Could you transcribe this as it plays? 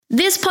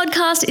This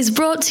podcast is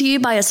brought to you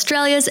by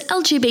Australia's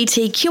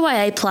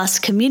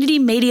LGBTQIA+ community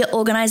media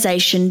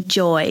organisation,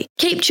 Joy.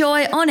 Keep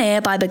Joy on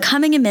air by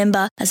becoming a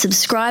member, a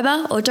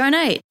subscriber or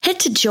donate. Head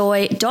to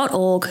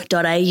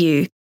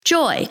joy.org.au.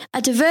 Joy,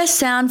 a diverse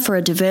sound for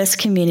a diverse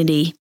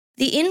community.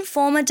 The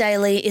Informer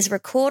Daily is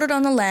recorded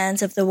on the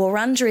lands of the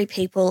Wurundjeri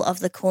people of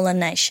the Kulin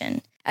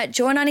Nation. At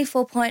Joy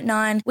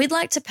 94.9, we'd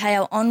like to pay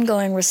our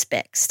ongoing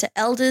respects to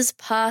elders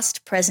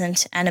past,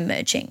 present and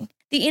emerging.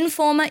 The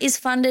Informer is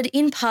funded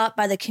in part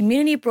by the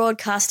Community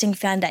Broadcasting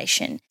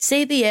Foundation,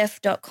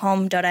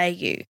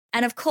 cbf.com.au,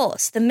 and of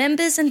course, the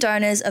members and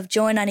donors of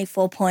Joy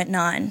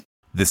 94.9.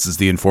 This is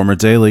the Informer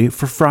Daily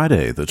for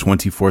Friday, the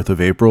 24th of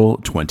April,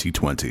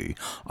 2020.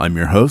 I'm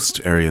your host,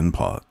 Arian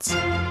Potts.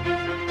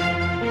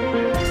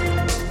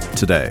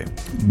 Today,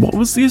 what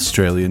was the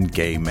Australian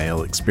gay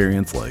male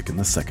experience like in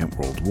the Second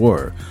World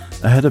War?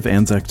 Ahead of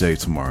Anzac Day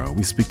tomorrow,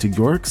 we speak to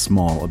Yorick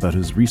Small about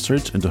his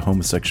research into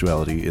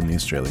homosexuality in the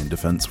Australian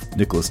defence.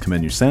 Nicholas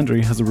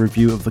Kamenu-Sandry has a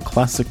review of the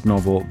classic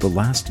novel The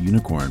Last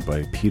Unicorn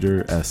by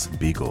Peter S.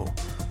 Beagle.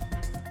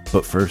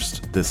 But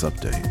first, this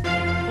update.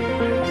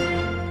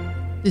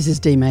 This is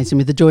Dee Mason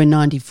with the Joy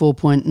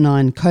 94.9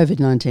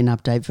 COVID-19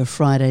 update for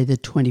Friday the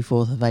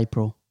 24th of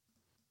April.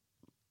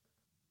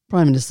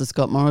 Prime Minister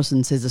Scott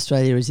Morrison says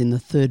Australia is in the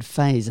third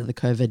phase of the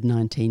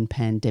COVID-19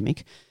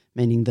 pandemic,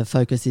 meaning the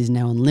focus is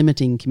now on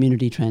limiting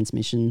community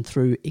transmission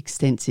through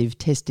extensive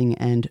testing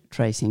and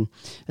tracing.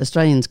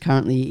 Australians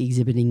currently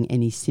exhibiting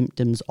any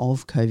symptoms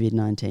of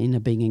COVID-19 are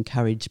being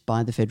encouraged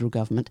by the federal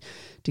government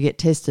to get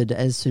tested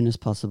as soon as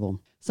possible.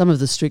 Some of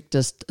the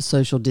strictest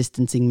social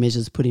distancing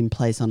measures put in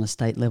place on a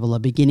state level are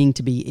beginning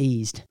to be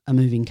eased, a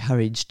move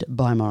encouraged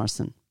by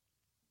Morrison.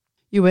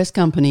 US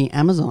company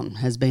Amazon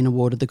has been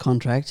awarded the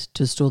contract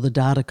to store the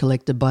data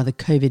collected by the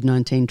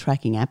COVID-19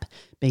 tracking app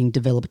being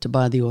developed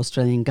by the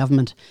Australian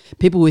government.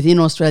 People within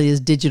Australia's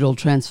Digital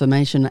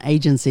Transformation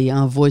Agency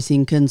are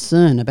voicing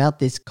concern about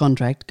this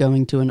contract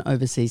going to an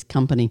overseas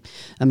company.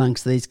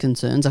 Amongst these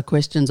concerns are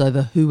questions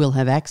over who will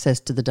have access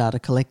to the data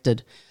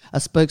collected. A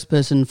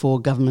spokesperson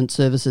for Government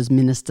Services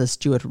Minister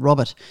Stuart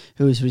Robert,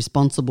 who is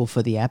responsible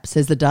for the app,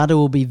 says the data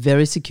will be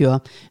very secure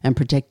and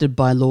protected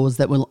by laws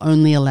that will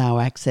only allow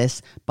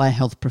access by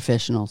health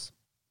professionals.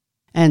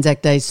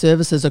 Anzac Day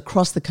services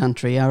across the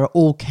country are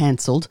all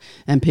cancelled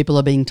and people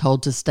are being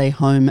told to stay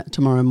home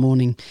tomorrow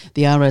morning.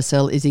 The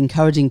RSL is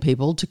encouraging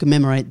people to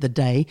commemorate the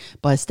day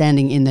by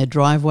standing in their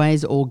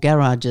driveways or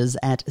garages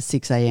at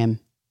 6 a.m.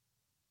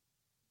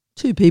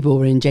 2 people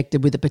were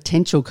injected with a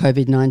potential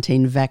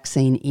COVID-19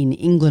 vaccine in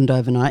England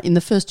overnight in the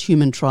first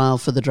human trial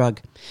for the drug.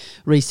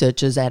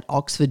 Researchers at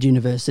Oxford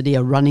University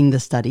are running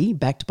the study,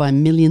 backed by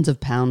millions of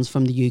pounds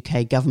from the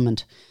UK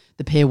government.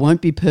 The pair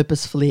won't be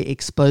purposefully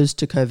exposed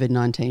to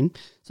COVID-19,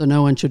 so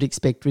no one should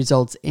expect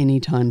results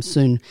anytime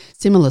soon.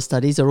 Similar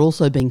studies are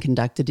also being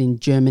conducted in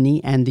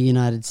Germany and the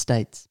United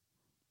States.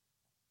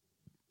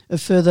 A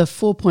further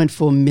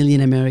 4.4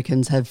 million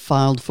Americans have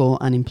filed for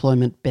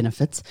unemployment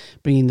benefits,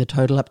 bringing the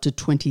total up to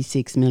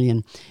 26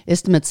 million.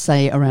 Estimates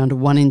say around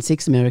 1 in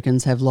 6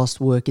 Americans have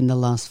lost work in the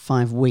last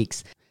 5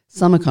 weeks.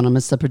 Some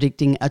economists are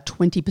predicting a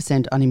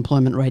 20%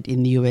 unemployment rate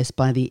in the US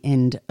by the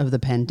end of the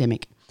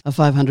pandemic. A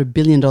 $500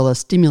 billion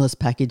stimulus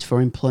package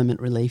for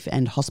employment relief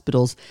and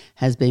hospitals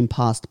has been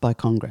passed by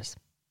Congress.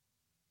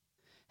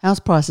 House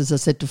prices are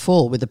set to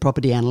fall, with the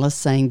property analysts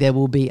saying there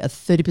will be a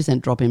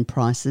 30% drop in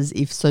prices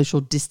if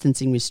social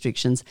distancing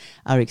restrictions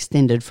are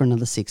extended for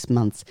another 6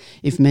 months.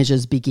 If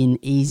measures begin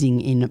easing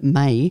in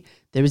May,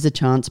 there is a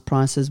chance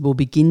prices will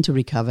begin to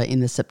recover in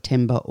the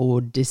September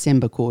or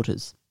December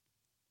quarters.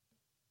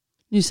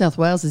 New South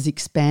Wales is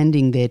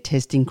expanding their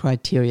testing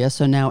criteria,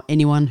 so now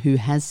anyone who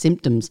has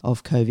symptoms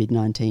of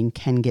COVID-19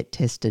 can get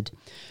tested.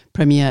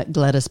 Premier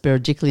Gladys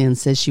Berejiklian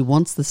says she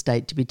wants the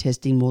state to be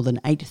testing more than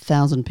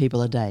 8,000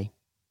 people a day.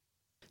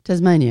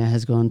 Tasmania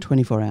has gone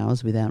 24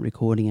 hours without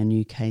recording a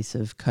new case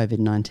of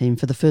COVID-19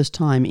 for the first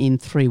time in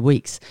 3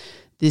 weeks.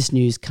 This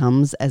news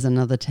comes as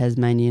another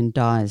Tasmanian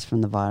dies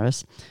from the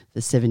virus.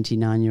 The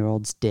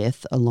 79-year-old's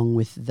death, along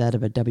with that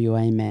of a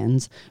WA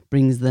man's,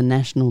 brings the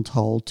national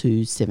toll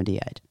to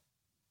 78.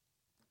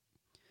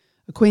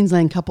 A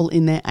Queensland couple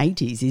in their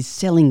 80s is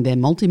selling their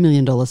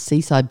multi-million-dollar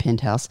seaside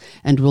penthouse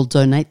and will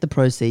donate the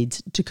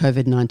proceeds to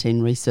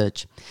COVID-19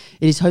 research.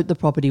 It is hoped the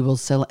property will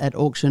sell at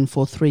auction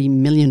for $3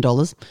 million,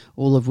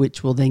 all of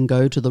which will then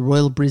go to the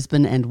Royal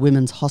Brisbane and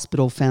Women's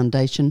Hospital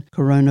Foundation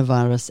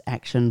Coronavirus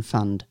Action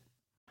Fund.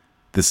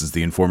 This is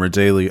the Informer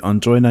Daily on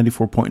Joy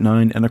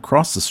 94.9 and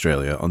across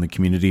Australia on the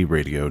Community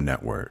Radio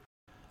Network.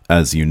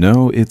 As you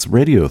know, it's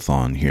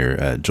Radiothon here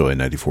at Joy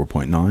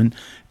 94.9,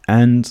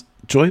 and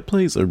Joy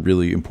plays a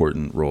really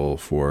important role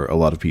for a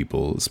lot of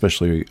people,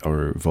 especially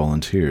our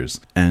volunteers.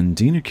 And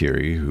Dina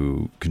Curie,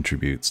 who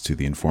contributes to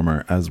The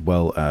Informer as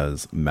well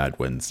as Mad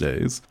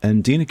Wednesdays.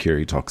 And Dina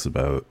Curie talks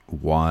about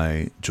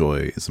why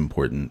Joy is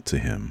important to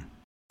him.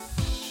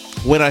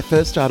 When I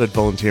first started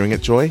volunteering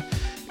at Joy,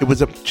 it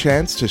was a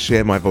chance to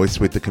share my voice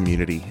with the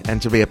community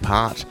and to be a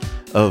part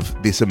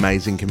of this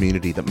amazing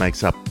community that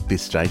makes up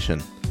this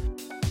station.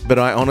 But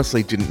I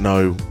honestly didn't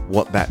know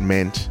what that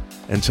meant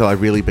until I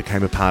really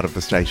became a part of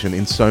the station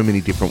in so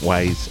many different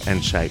ways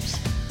and shapes.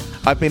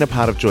 I've been a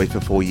part of Joy for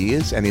 4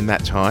 years, and in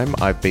that time,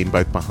 I've been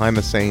both behind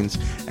the scenes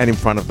and in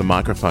front of the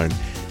microphone.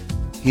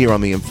 Here on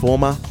The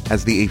Informer,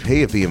 as the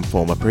EP of The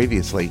Informer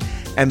previously,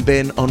 and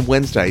then on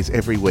Wednesdays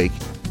every week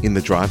in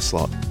the drive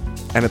slot.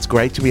 And it's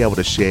great to be able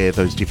to share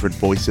those different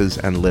voices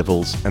and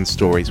levels and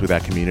stories with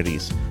our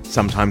communities.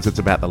 Sometimes it's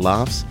about the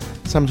laughs,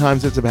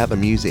 sometimes it's about the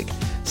music,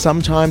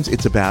 sometimes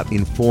it's about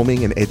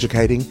informing and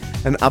educating,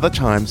 and other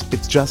times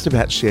it's just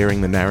about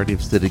sharing the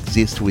narratives that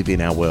exist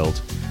within our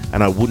world.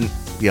 And I wouldn't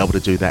be able to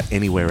do that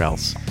anywhere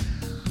else.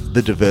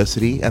 The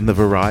diversity and the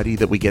variety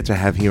that we get to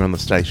have here on the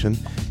station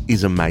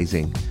is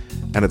amazing.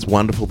 And it's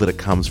wonderful that it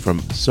comes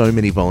from so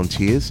many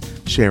volunteers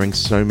sharing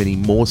so many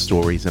more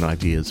stories and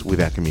ideas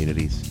with our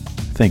communities.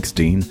 Thanks,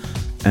 Dean.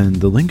 And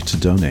the link to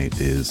donate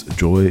is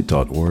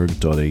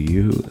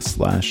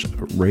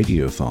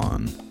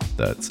joy.org.au/radiothon.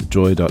 That's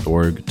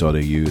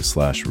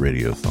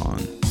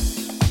joy.org.au/radiothon.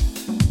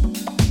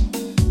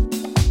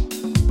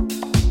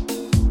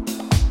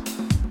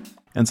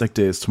 Anzac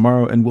Day is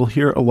tomorrow, and we'll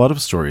hear a lot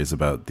of stories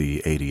about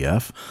the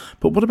ADF,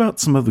 but what about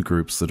some of the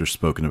groups that are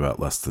spoken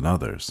about less than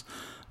others?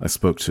 I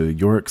spoke to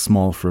Yorick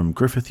Small from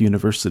Griffith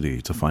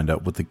University to find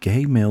out what the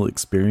gay male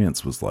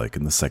experience was like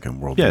in the Second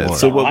World War.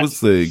 So what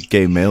was the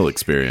gay male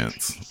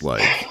experience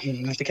like?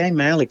 The gay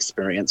male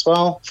experience,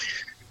 well,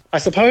 I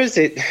suppose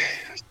it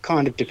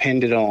kind of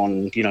depended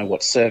on,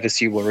 what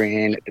service you were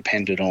in. It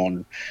depended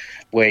on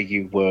where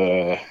you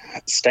were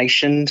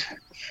stationed.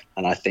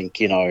 And I think,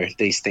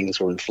 these things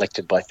were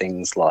inflected by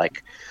things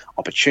like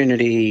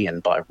opportunity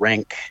and by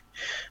rank.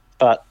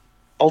 But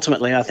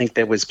ultimately, I think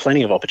there was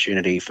plenty of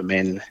opportunity for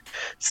men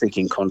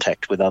seeking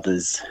contact with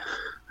others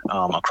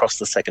across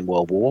the Second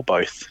World War,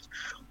 both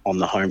on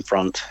the home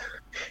front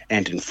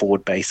and in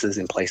forward bases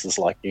in places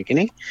like New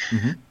Guinea.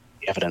 Mm-hmm.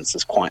 The evidence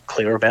is quite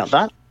clear about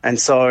that. And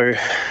so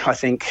I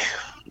think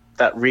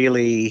that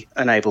really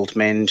enabled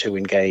men to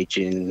engage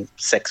in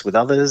sex with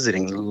others. It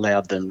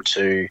allowed them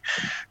to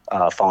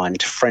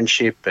find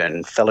friendship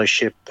and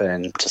fellowship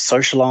and to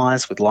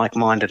socialise with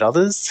like-minded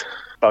others,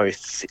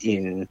 both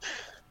in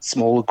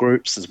smaller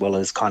groups as well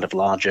as kind of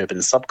large urban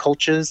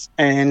subcultures.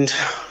 And,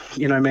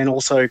 men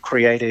also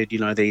created,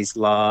 these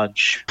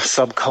large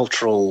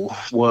subcultural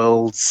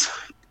worlds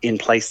in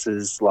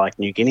places like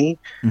New Guinea,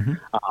 mm-hmm.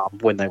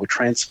 When they were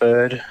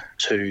transferred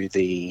to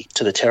the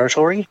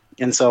territory.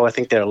 And so I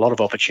think there are a lot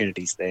of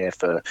opportunities there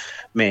for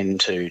men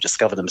to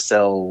discover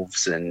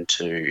themselves and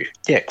to,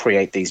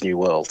 create these new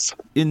worlds.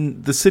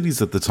 In the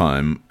cities at the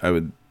time, I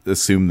would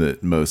assume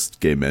that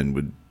most gay men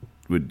would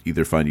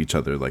either find each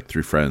other like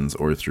through friends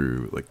or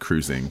through like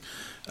cruising.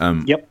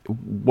 Yep.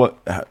 What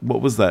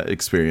was that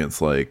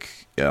experience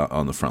like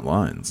on the front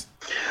lines?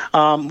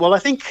 Well, I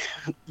think,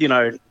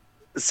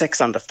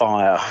 sex under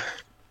fire,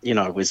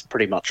 was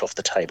pretty much off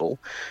the table.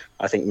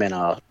 I think men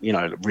are,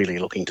 really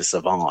looking to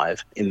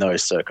survive in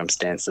those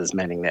circumstances,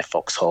 manning their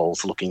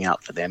foxholes, looking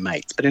out for their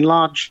mates. But in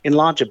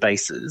larger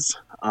bases,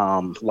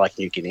 like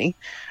New Guinea,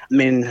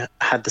 men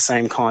had the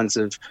same kinds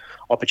of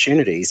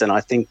opportunities. And I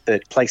think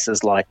that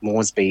places like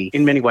Moresby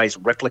in many ways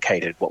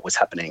replicated what was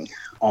happening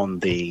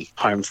on the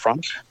home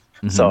front.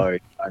 Mm-hmm. So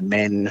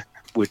men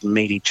would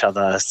meet each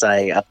other,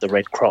 say, at the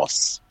Red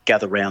Cross,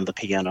 gather round the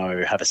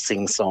piano, have a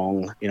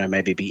sing-song,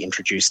 maybe be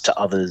introduced to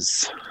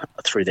others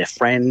through their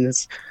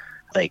friends.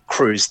 They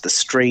cruised the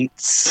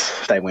streets.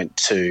 They went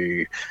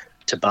to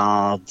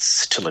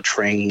baths, to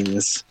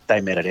latrines.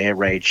 They met at air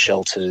raid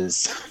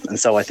shelters. And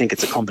so I think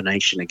it's a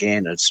combination,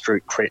 again, of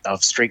street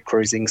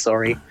cruising,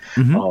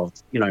 mm-hmm. of,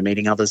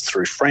 meeting others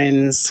through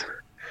friends,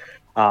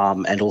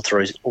 and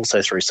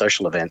also through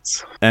social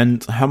events.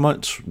 And how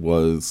much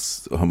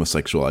was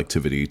homosexual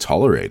activity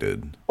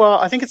tolerated? Well,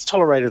 I think it's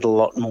tolerated a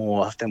lot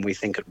more than we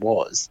think it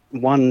was.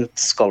 One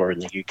scholar in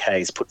the UK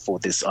has put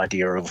forward this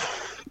idea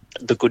of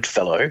the good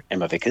fellow,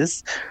 Emma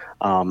Vickers,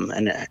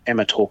 and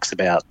Emma talks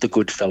about the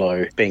good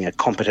fellow being a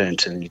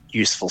competent and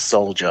useful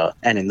soldier,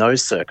 and in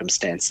those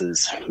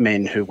circumstances,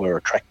 men who were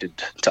attracted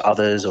to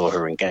others or who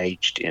were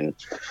engaged in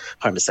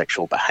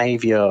homosexual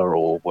behaviour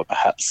or were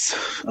perhaps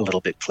a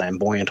little bit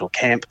flamboyant or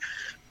camp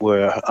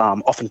were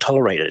often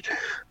tolerated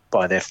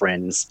by their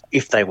friends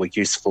if they were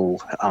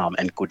useful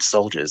and good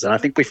soldiers. And I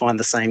think we find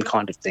the same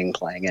kind of thing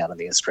playing out in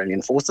the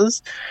Australian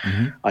forces.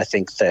 Mm-hmm. I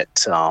think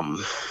that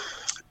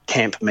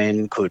camp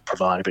men could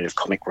provide a bit of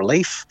comic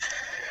relief.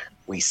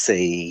 We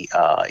see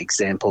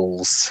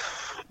examples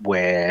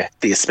where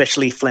the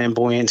especially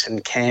flamboyant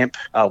and camp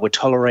were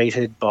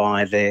tolerated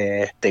by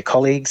their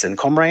colleagues and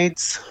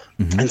comrades.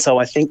 Mm-hmm. And so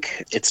I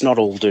think it's not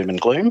all doom and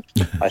gloom.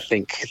 I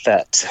think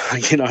that,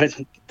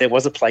 there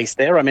was a place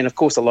there. I mean, of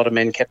course, a lot of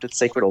men kept it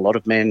secret. A lot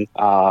of men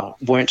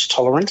weren't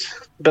tolerant,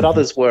 but mm-hmm.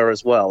 others were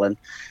as well. And,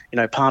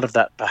 part of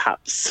that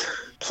perhaps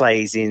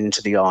plays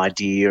into the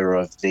idea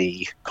of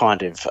the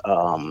kind of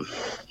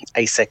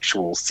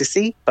asexual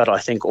sissy. But I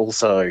think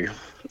also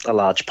a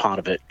large part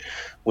of it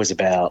was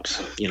about,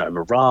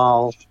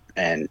 morale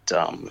and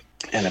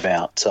and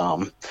about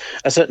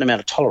a certain amount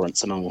of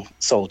tolerance among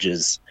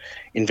soldiers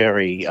in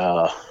very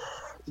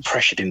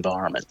pressured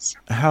environments.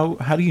 How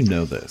do you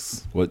know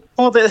this? What?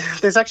 Well,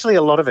 there's actually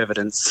a lot of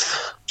evidence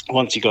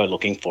once you go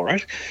looking for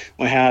it.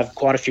 We have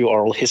quite a few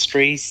oral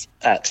histories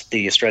at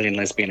the Australian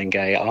Lesbian and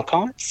Gay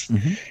Archives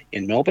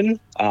in Melbourne.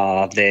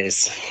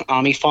 There's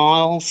army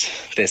files.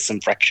 There's some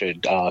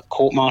fractured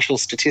court-martial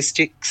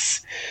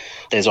statistics.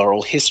 There's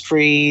oral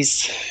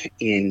histories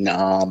in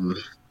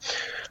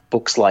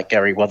books like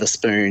Gary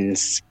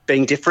Wotherspoon's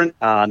Being Different,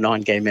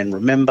 Nine Gay Men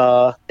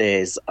Remember.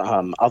 There's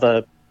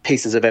other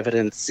pieces of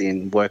evidence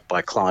in work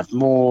by Clive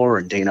Moore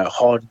and Dino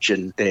Hodge,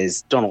 and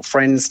there's Donald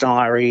Friend's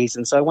diaries.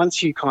 And so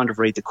once you kind of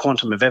read the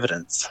quantum of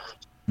evidence,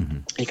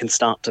 you can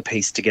start to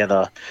piece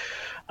together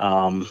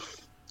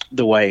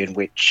the way in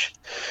which,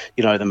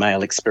 the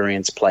male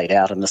experience played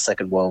out in the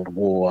Second World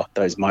War,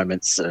 those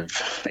moments of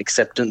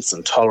acceptance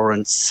and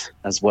tolerance,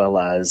 as well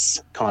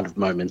as kind of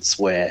moments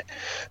where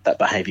that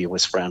behaviour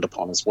was frowned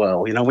upon as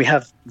well. We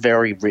have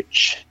very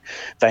rich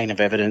vein of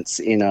evidence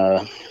in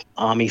a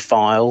army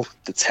file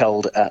that's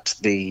held at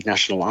the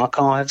National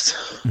Archives,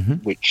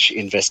 which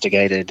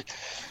investigated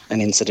an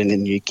incident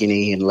in New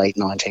Guinea in late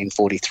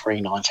 1943,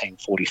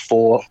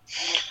 1944.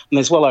 And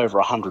there's well over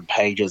 100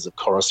 pages of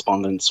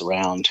correspondence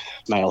around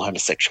male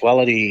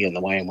homosexuality and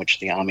the way in which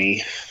the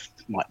army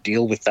might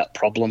deal with that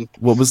problem.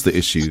 What was the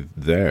issue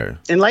there?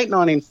 In late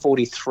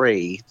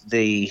 1943,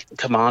 the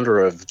commander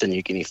of the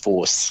New Guinea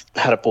force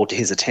had it brought to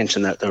his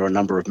attention that there were a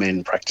number of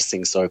men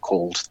practicing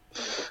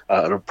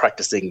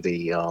practicing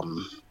the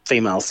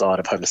female side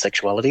of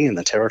homosexuality in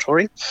the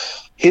territory.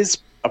 His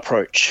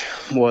approach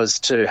was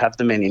to have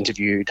the men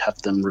interviewed,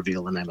 have them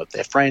reveal the name of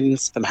their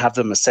friends, and have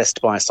them assessed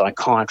by a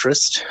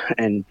psychiatrist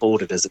and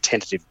boarded as a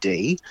tentative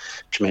D,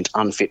 which meant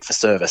unfit for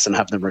service, and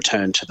have them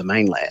returned to the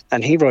mainland.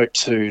 And he wrote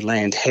to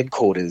Land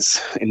Headquarters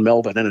in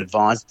Melbourne and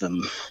advised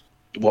them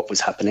what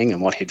was happening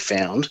and what he'd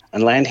found.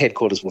 And Land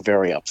Headquarters were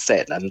very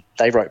upset, and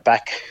they wrote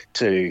back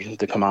to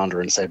the commander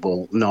and said,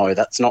 well, no,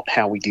 that's not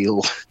how we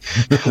deal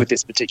with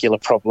this particular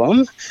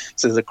problem.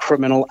 So there's a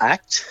criminal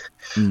act.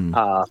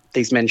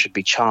 These men should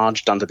be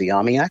charged under the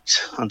Army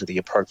Act, under the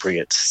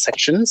appropriate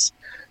sections,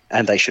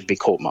 and they should be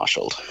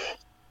court-martialed.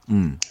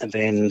 And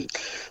then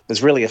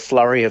there's really a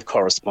flurry of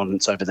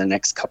correspondence over the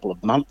next couple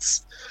of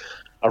months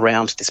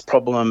around this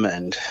problem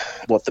and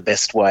what the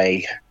best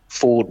way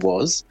forward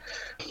was.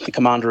 The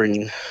commander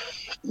in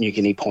New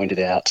Guinea pointed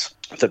out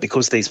that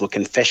because these were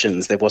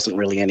confessions, there wasn't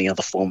really any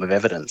other form of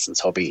evidence, and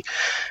so it'd be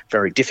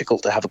very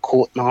difficult to have a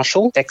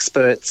court-martial.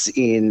 Experts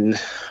in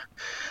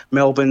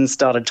Melbourne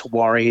started to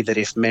worry that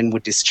if men were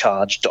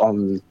discharged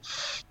on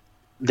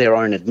their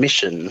own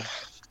admission,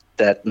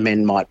 that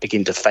men might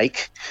begin to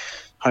fake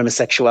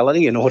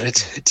homosexuality in order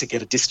to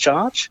get a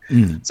discharge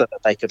so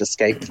that they could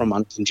escape from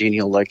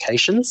uncongenial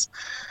locations.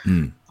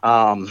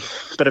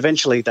 But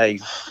eventually they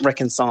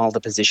reconciled the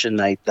position.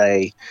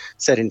 They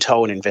set in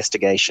tow an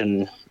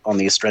investigation on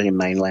the Australian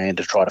mainland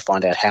to try to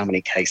find out how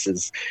many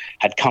cases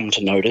had come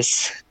to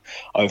notice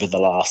over the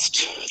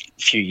last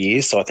few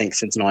years. So I think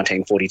since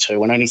 1942,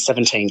 when only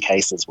 17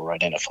 cases were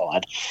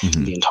identified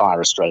in the entire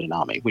Australian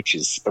Army, which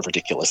is a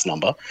ridiculous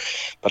number.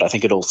 But I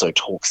think it also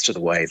talks to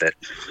the way that,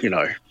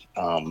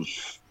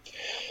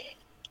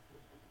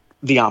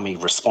 the Army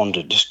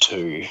responded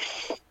to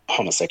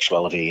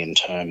homosexuality in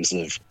terms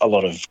of a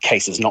lot of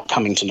cases not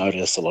coming to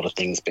notice, a lot of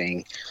things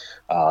being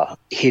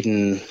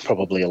hidden,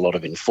 probably a lot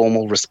of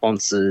informal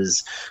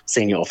responses,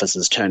 senior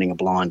officers turning a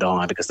blind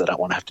eye because they don't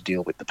want to have to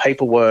deal with the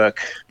paperwork,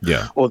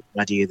 or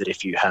the idea that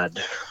if you had,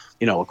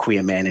 a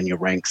queer man in your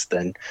ranks,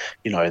 then,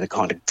 the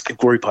kind of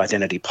group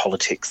identity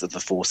politics of the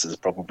forces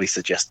probably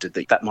suggested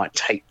that might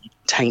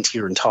taint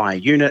your entire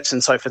unit.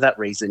 And so for that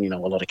reason, a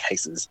lot of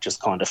cases just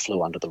kind of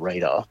flew under the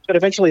radar. But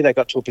eventually they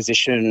got to a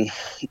position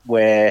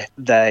where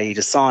they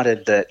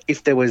decided that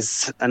if there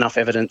was enough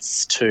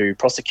evidence to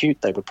prosecute,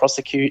 they would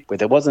prosecute. Where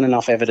there wasn't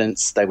enough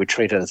evidence, they would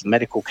treat it as a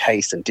medical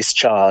case and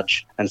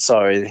discharge. And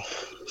so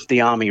the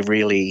Army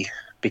really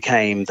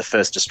became the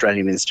first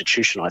Australian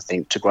institution, I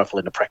think, to grapple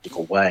in a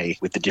practical way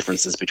with the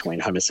differences between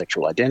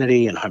homosexual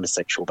identity and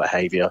homosexual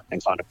behaviour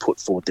and kind of put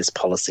forward this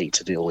policy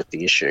to deal with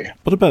the issue.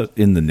 What about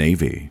in the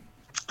Navy?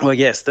 Well,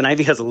 yes, the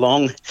Navy has a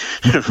long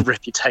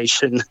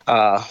reputation.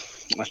 I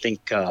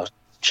think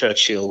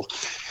Churchill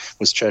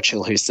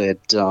who said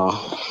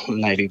the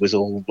Navy was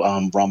all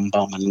rum,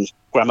 bum and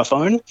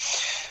gramophone.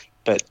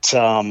 But,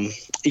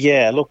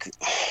 look,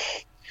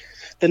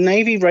 the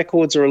Navy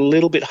records are a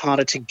little bit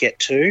harder to get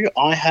to.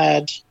 I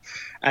had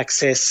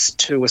access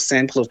to a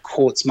sample of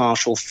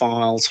courts-martial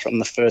files from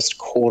the first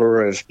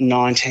quarter of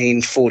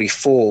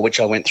 1944,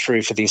 which I went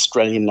through for the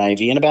Australian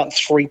Navy, and about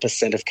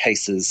 3% of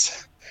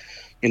cases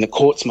in the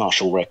courts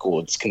martial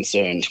records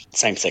concerned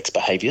same-sex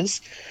behaviours.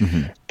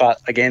 Mm-hmm.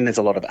 But again, there's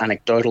a lot of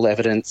anecdotal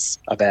evidence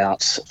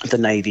about the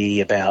Navy,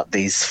 about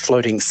these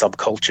floating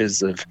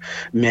subcultures of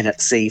men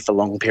at sea for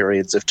long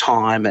periods of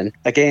time. And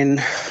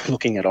again,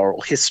 looking at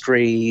oral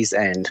histories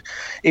and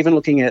even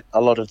looking at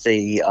a lot of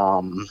the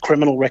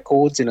criminal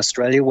records in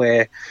Australia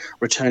where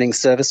returning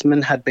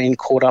servicemen had been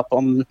caught up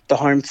on the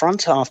home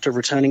front after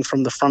returning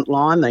from the front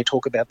line. They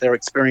talk about their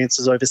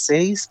experiences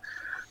overseas.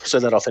 So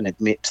that often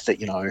admit that,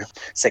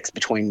 sex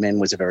between men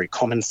was a very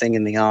common thing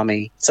in the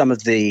army. Some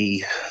of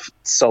the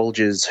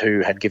soldiers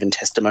who had given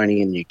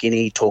testimony in New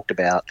Guinea talked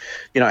about,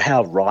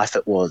 how rife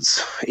it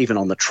was, even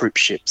on the troop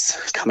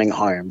ships coming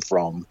home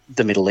from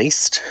the Middle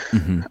East.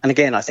 Mm-hmm. And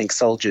again, I think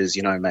soldiers,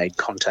 made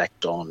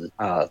contact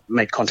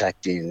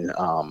in,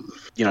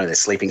 their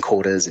sleeping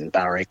quarters, in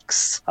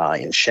barracks,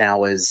 in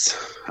showers,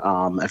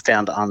 and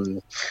found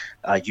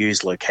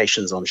used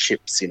locations on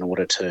ships in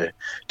order to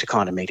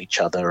kind of meet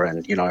each other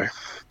and,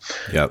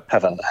 Yep.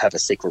 have a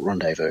secret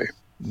rendezvous.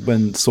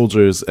 When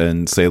soldiers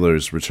and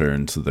sailors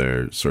return to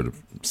their sort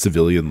of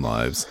civilian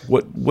lives,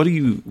 what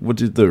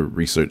did the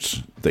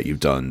research that you've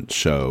done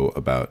show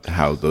about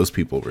how those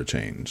people were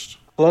changed?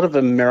 A lot of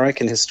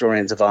American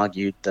historians have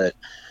argued that,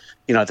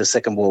 the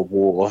Second World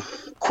War,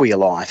 queer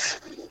life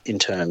in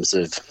terms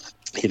of,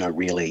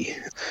 really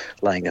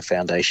laying the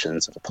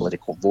foundations of a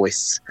political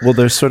voice. Well,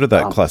 there's sort of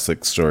that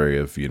classic story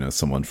of,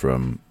 someone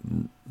from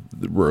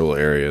the rural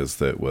areas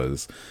that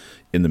was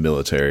in the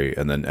military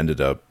and then ended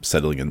up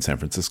settling in San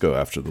Francisco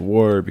after the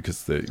war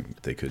because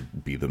they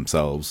could be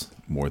themselves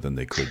more than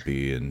they could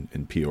be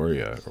in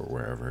Peoria or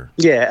wherever.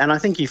 Yeah, and I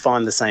think you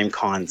find the same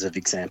kinds of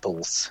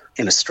examples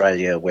in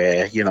Australia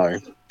where,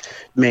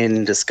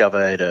 men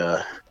discovered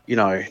a,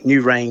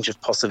 new range of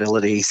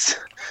possibilities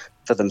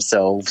for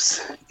themselves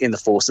in the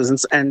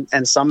forces,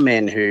 and some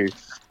men who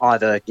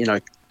either,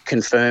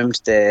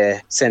 confirmed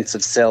their sense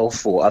of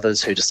self, or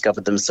others who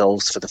discovered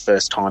themselves for the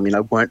first time,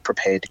 weren't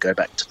prepared to go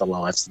back to the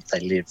lives that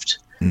they lived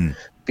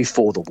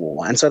before the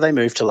war. And so they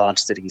moved to large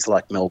cities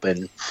like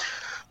Melbourne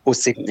or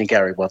Sydney.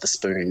 Gary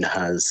Wotherspoon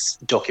has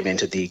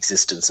documented the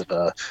existence of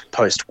a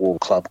post-war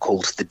club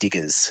called the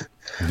Diggers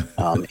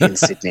in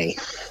Sydney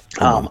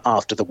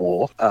after the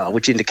war,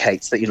 which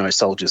indicates that,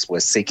 soldiers were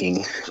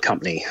seeking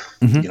company,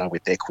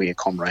 with their queer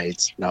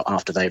comrades,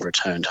 after they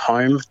returned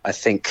home. I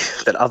think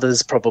that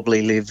others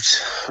probably lived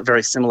a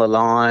very similar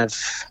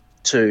life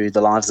to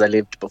the lives they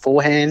lived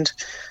beforehand,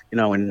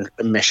 and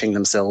meshing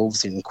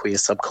themselves in queer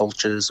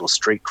subcultures or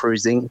street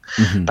cruising,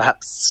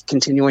 perhaps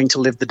continuing to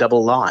live the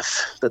double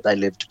life that they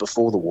lived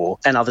before the war.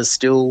 And others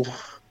still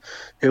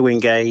who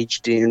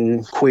engaged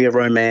in queer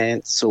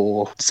romance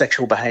or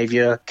sexual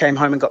behaviour came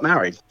home and got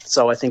married.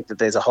 So I think that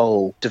there's a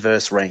whole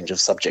diverse range of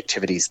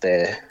subjectivities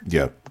there,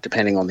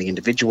 depending on the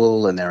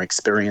individual and their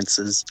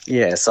experiences.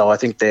 Yeah, so I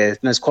think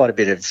there's quite a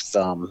bit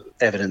of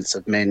evidence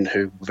of men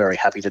who were very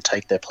happy to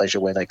take their pleasure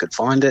where they could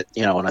find it,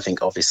 and I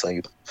think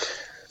obviously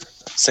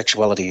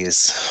sexuality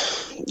is,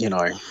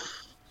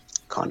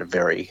 kind of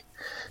very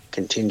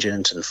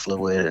contingent and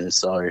fluid, and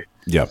so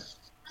there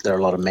are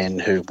a lot of men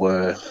who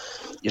were,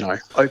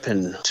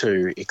 open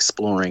to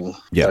exploring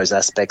those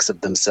aspects of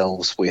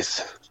themselves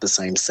with the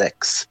same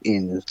sex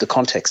in the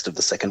context of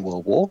the Second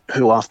World War,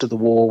 who after the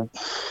war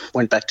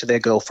went back to their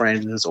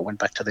girlfriends or went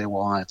back to their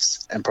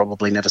wives and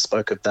probably never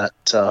spoke of that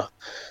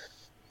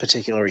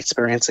particular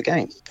experience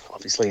again.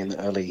 Obviously, in the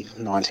early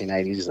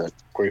 1980s, a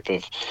group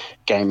of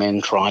gay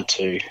men tried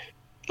to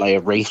lay a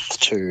wreath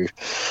to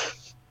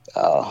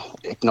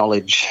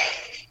acknowledge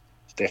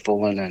their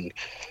fallen and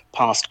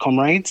past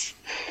comrades.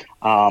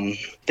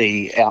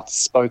 The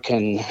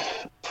outspoken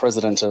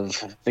president of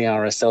the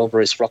RSL,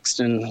 Bruce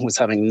Roxton, was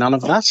having none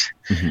of that.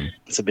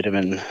 It's a bit of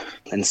an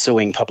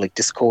ensuing public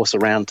discourse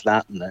around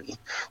that, and then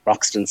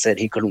Roxton said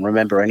he couldn't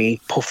remember any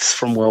puffs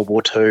from World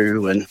War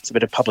II, and it's a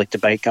bit of public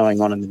debate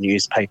going on in the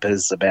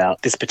newspapers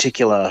about this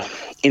particular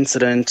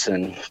incident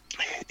and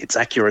its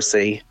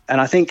accuracy. And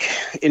I think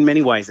in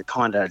many ways it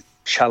kind of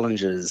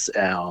challenges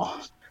our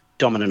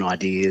dominant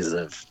ideas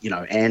of,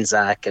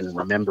 Anzac and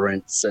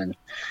remembrance and,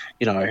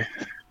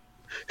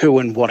 who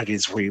and what it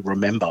is we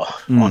remember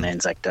on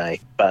Anzac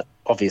Day. But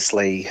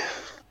obviously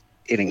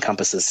it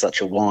encompasses such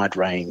a wide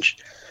range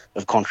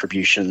of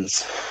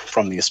contributions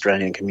from the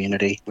Australian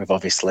community.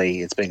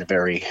 It's been a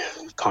very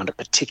kind of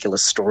particular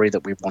story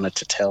that we've wanted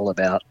to tell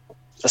about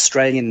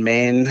Australian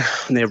men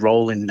and their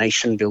role in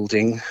nation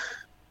building.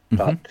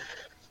 But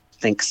I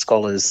think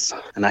scholars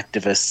and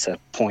activists have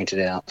pointed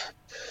out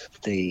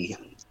the,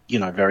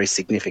 very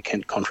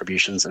significant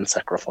contributions and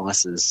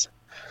sacrifices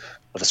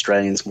of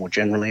Australians more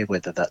generally,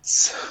 whether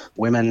that's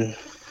women,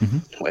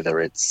 whether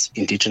it's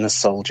Indigenous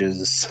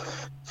soldiers,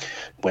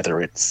 whether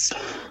it's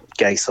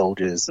gay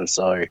soldiers. And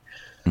so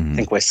I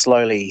think we're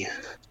slowly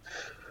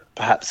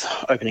perhaps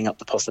opening up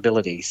the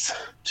possibilities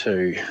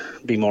to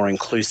be more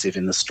inclusive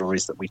in the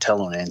stories that we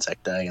tell on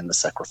Anzac Day and the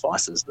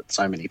sacrifices that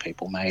so many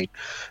people made,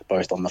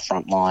 both on the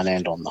front line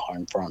and on the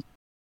home front.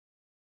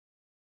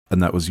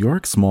 And that was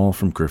Yorick Small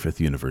from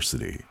Griffith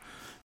University.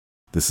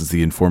 This is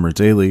the Informer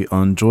Daily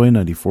on Joy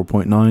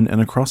 94.9 and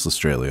across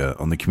Australia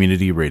on the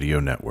Community Radio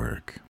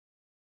Network.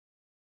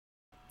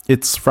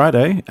 It's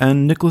Friday,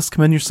 and Nicholas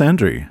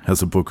Kamenyer-Sandry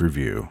has a book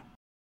review.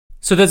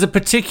 So there's a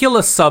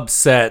particular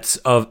subset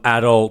of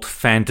adult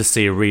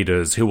fantasy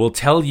readers who will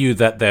tell you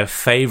that their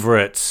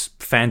favorite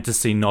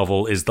fantasy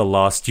novel is The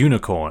Last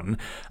Unicorn.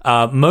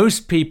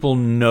 Most people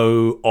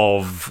know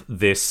of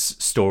this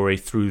story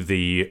through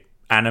the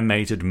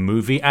animated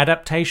movie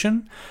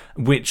adaptation,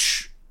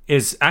 which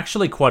is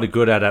actually quite a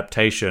good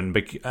adaptation,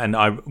 and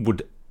I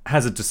would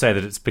hazard to say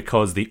that it's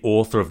because the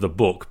author of the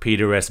book,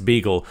 Peter S.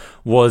 Beagle,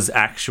 was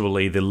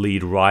actually the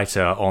lead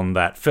writer on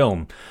that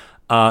film.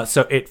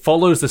 So it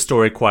follows the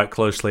story quite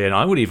closely, and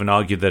I would even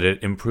argue that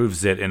it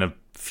improves it in a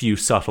few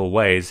subtle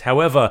ways.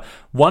 However,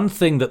 one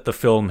thing that the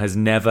film has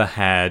never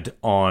had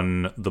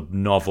on the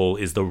novel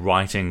is the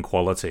writing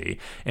quality.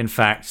 In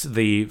fact,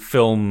 the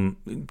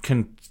film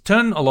can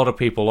turn a lot of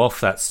people off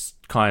that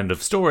kind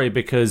of story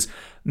because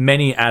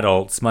many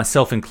adults,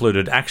 myself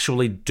included,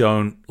 actually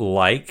don't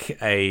like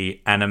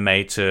a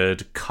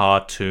animated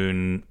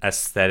cartoon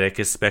aesthetic,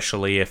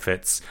 especially if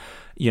it's,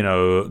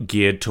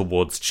 geared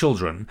towards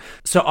children.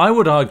 So I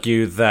would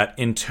argue that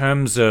in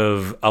terms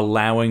of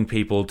allowing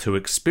people to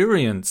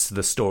experience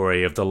the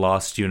story of The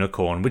Last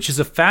Unicorn, which is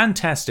a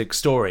fantastic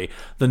story,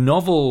 the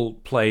novel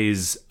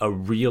plays a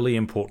really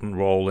important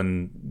role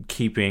in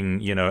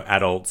keeping,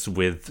 adults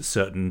with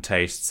certain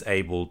tastes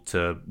able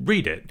to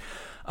read it.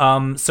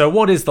 So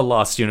what is The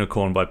Last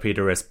Unicorn by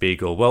Peter S.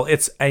 Beagle? Well,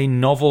 it's a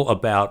novel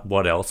about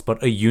what else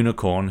but a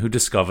unicorn who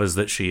discovers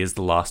that she is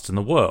the last in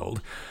the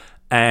world.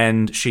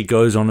 And she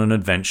goes on an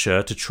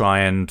adventure to try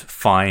and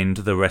find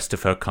the rest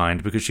of her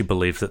kind because she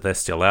believes that they're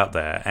still out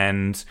there.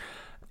 And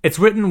it's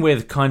written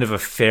with kind of a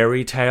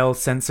fairy tale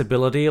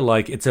sensibility.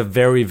 Like, it's a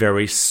very,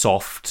 very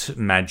soft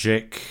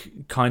magic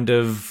kind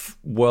of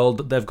world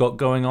that they've got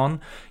going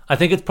on. I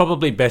think it's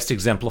probably best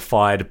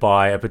exemplified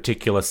by a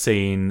particular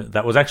scene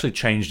that was actually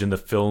changed in the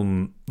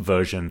film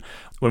version,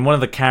 when one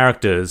of the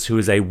characters, who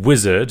is a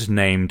wizard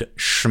named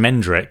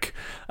Schmendrick,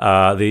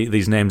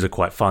 these names are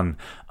quite fun,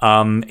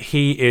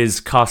 he is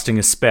casting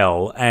a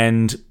spell,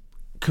 and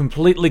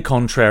completely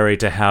contrary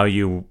to how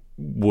you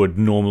would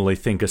normally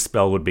think a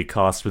spell would be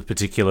cast with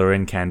particular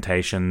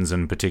incantations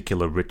and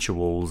particular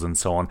rituals and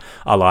so on,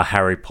 a la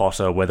Harry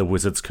Potter, where the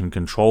wizards can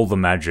control the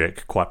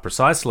magic quite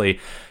precisely,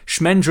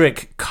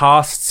 Schmendrick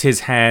casts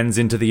his hands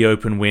into the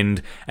open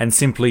wind and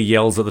simply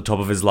yells at the top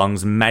of his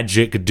lungs,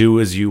 "Magic, do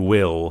as you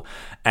will."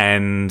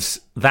 And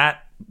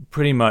that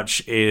pretty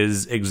much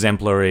is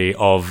exemplary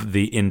of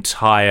the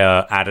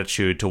entire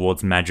attitude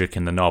towards magic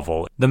in the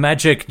novel. The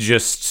magic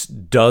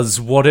just does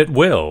what it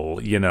will,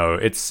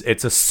 It's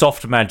a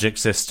soft magic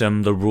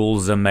system. The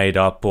rules are made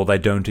up or they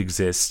don't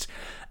exist.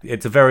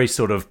 It's a very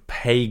sort of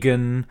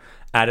pagan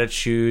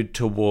attitude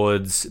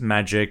towards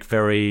magic,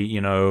 very,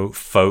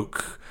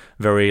 folk,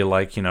 very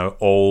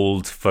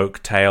old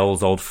folk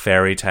tales, old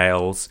fairy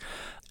tales.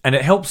 And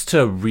it helps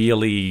to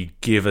really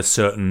give a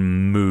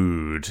certain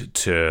mood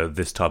to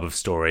this type of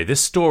story.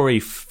 This story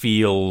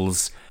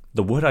feels,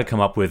 the word I come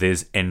up with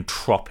is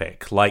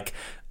entropic. Like,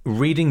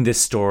 reading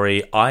this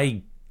story,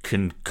 I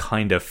can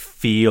kind of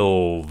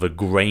feel the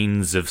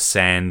grains of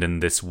sand in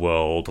this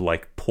world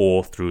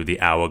pour through the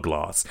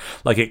hourglass.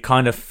 It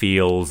kind of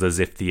feels as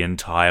if the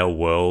entire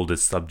world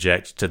is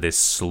subject to this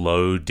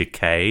slow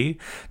decay,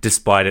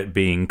 despite it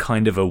being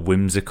kind of a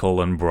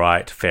whimsical and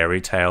bright fairy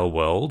tale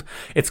world.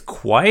 It's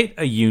quite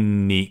a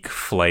unique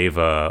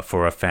flavor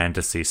for a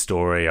fantasy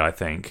story, I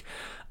think.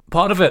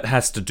 Part of it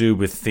has to do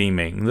with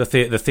theming.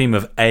 The theme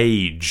of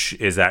age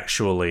is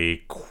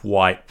actually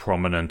quite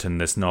prominent in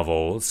this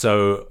novel.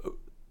 So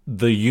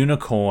the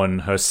unicorn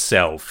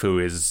herself, who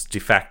is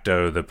de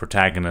facto the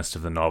protagonist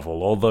of the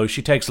novel, although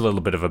she takes a little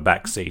bit of a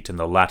backseat in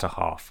the latter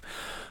half,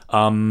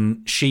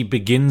 she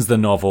begins the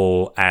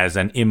novel as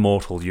an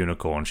immortal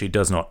unicorn. She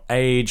does not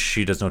age.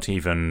 She does not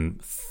even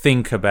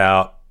think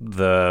about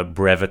the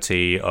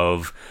brevity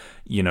of,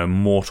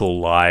 mortal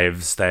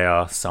lives. They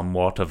are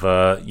somewhat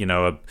of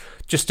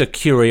just a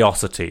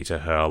curiosity to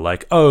her.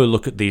 Oh,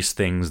 look at these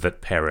things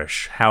that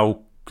perish.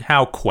 How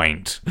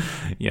quaint,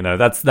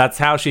 that's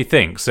how she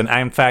thinks. And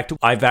in fact,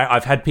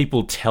 I've had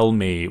people tell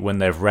me when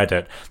they've read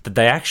it that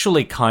they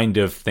actually kind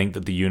of think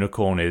that the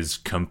unicorn is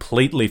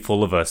completely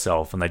full of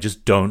herself and they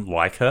just don't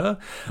like her.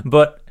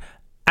 But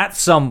at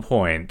some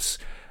point,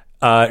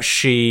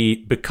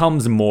 she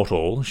becomes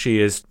mortal. She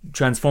is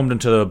transformed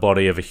into the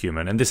body of a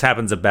human, and this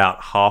happens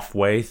about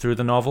halfway through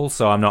the novel,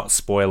 so I'm not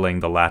spoiling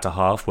the latter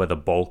half where the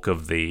bulk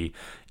of the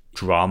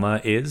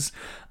drama is.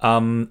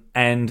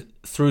 And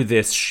through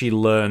this, she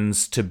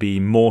learns to be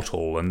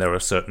mortal, and there are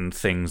certain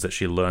things that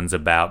she learns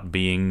about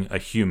being a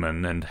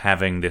human and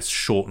having this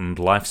shortened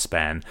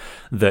lifespan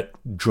that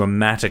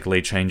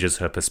dramatically changes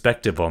her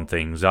perspective on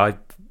things. I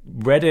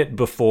read it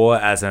before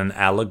as an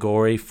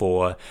allegory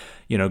for,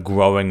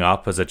 growing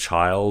up as a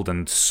child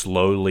and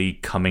slowly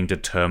coming to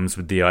terms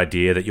with the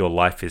idea that your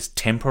life is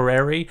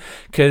temporary.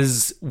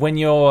 Because when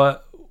you're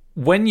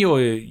when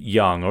you're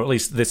young, or at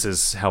least this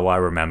is how I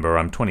remember,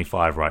 I'm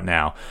 25 right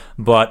now,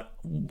 but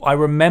I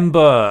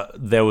remember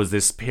there was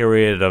this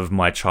period of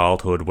my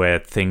childhood where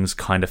things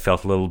kind of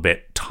felt a little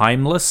bit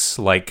timeless.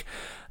 Like,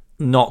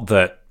 not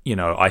that,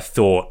 I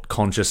thought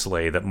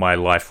consciously that my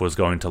life was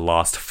going to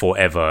last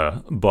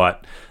forever,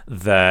 but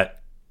that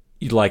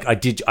I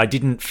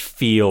didn't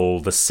feel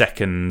the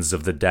seconds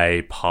of the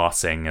day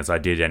passing as I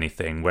did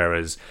anything.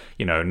 Whereas,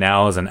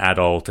 now as an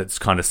adult, it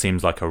kind of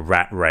seems like a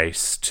rat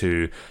race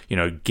to,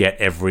 get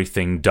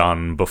everything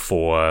done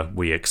before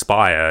we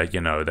expire.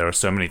 There are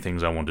so many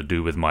things I want to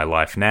do with my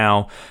life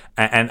now.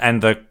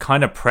 And the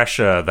kind of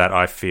pressure that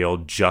I feel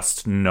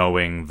just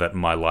knowing that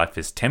my life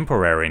is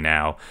temporary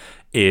now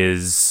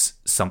is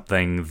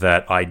something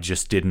that I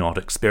just did not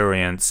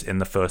experience in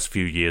the first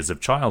few years of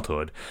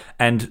childhood.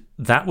 And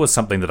that was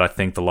something that I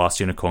think The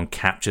Last Unicorn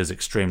captures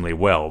extremely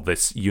well.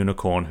 This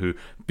unicorn who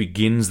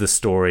begins the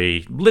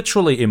story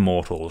literally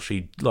immortal.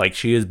 She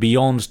is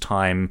beyond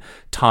time.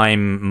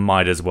 Time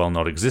might as well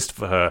not exist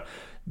for her.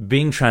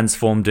 Being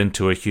transformed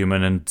into a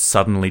human and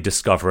suddenly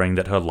discovering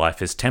that her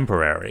life is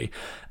temporary.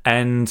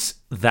 And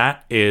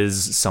that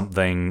is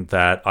something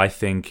that I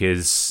think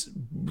is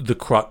the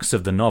crux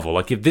of the novel.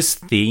 Like, if this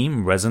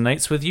theme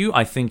resonates with you,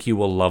 I think you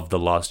will love The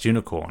Last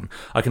Unicorn.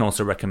 I can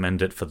also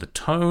recommend it for the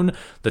tone.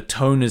 The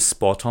tone is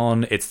spot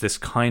on. It's this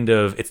kind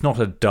of, it's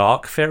not a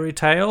dark fairy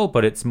tale,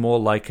 but it's more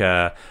like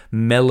a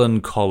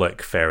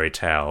melancholic fairy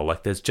tale.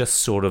 Like, there's just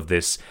sort of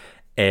this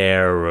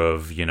air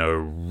of,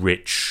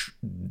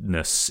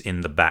 richness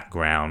in the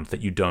background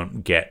that you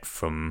don't get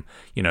from,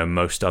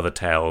 most other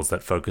tales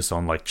that focus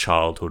on like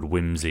childhood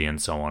whimsy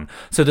and so on.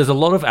 So there's a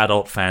lot of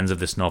adult fans of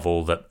this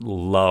novel that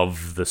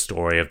love the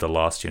story of The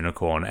Last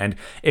Unicorn. And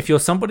if you're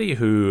somebody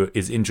who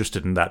is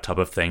interested in that type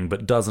of thing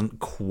but doesn't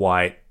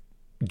quite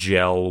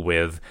gel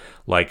with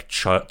like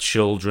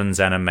children's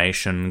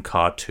animation,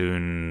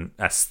 cartoon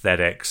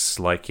aesthetics,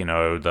 like,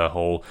 the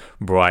whole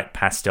bright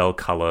pastel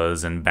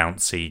colors and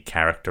bouncy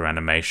character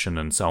animation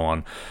and so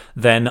on,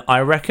 then I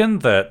reckon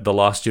that The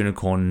Last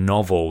Unicorn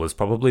novel is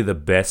probably the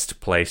best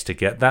place to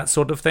get that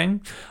sort of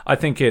thing. I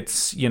think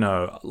it's,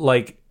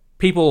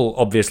 people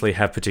obviously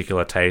have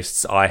particular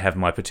tastes. I have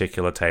my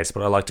particular taste,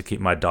 but I like to keep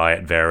my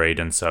diet varied,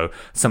 and so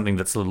something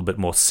that's a little bit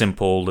more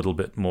simple, a little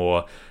bit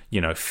more,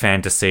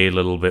 fantasy, a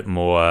little bit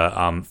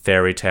more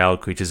fairy tale,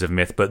 creatures of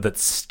myth, but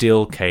that's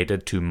still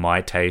catered to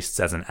my tastes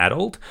as an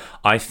adult,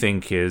 I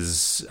think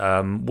is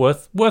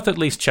worth at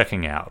least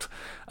checking out.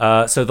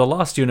 So The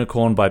Last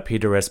Unicorn by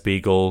Peter S.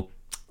 Beagle,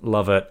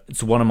 love it.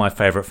 It's one of my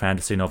favorite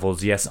fantasy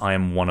novels. Yes, I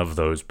am one of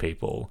those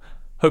people.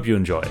 Hope you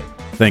enjoy it.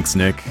 Thanks,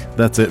 Nick.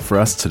 That's it for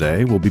us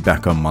today. We'll be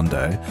back on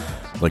Monday.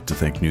 I'd like to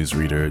thank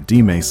newsreader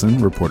Dee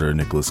Mason, reporter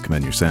Nicholas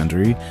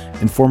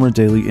Kamenyer-Sandry, Informer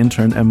Daily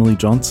intern Emily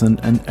Johnson,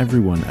 and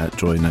everyone at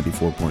Joy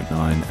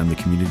 94.9 and the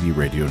Community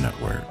Radio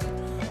Network.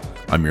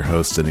 I'm your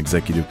host and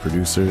executive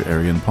producer,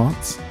 Arian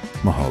Potts.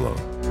 Mahalo.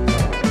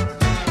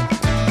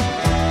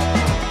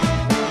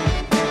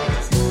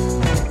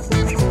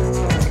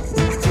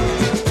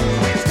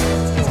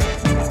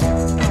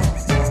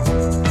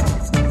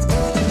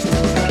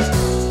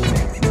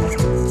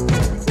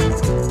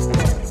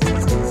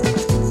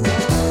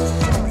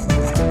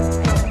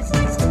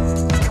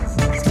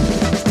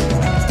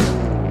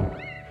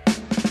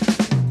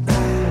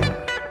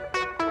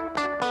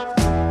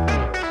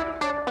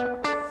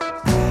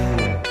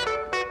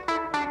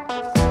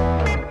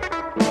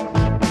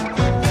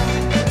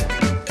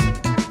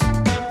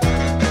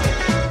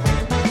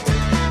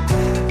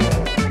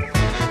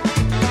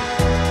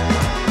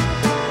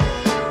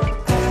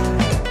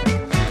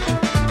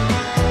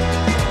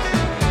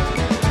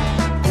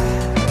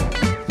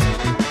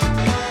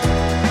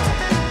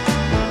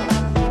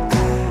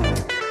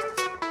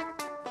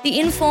 The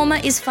Informer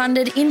is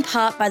funded in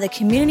part by the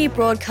Community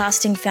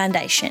Broadcasting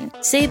Foundation,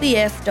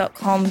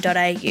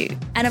 cbf.com.au,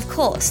 and of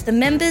course, the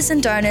members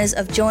and donors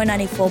of Joy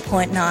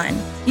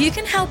 94.9. You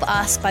can help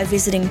us by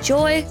visiting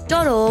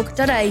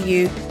joy.org.au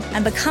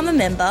and become a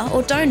member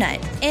or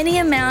donate. Any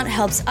amount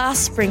helps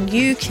us bring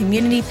you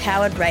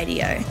community-powered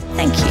radio.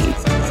 Thank you.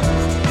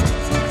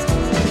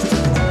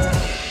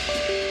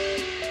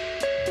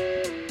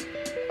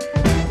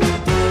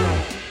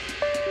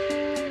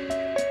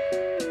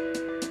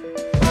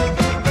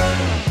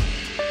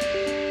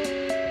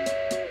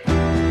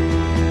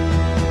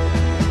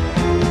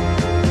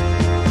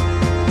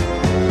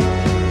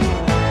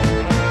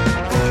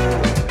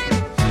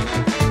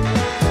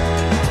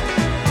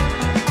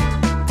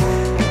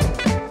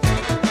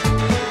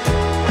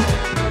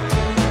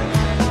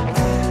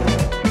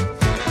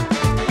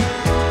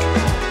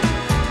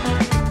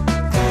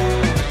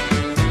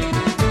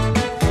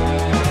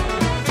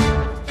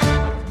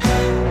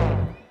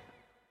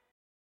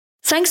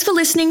 Thanks for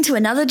listening to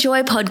another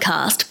Joy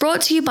podcast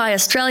brought to you by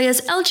Australia's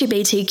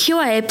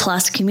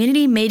LGBTQIA+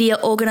 community media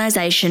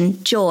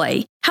organisation,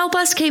 Joy. Help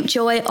us keep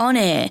Joy on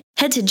air.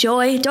 Head to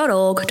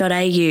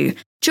joy.org.au.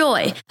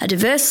 Joy, a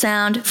diverse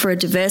sound for a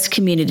diverse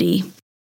community.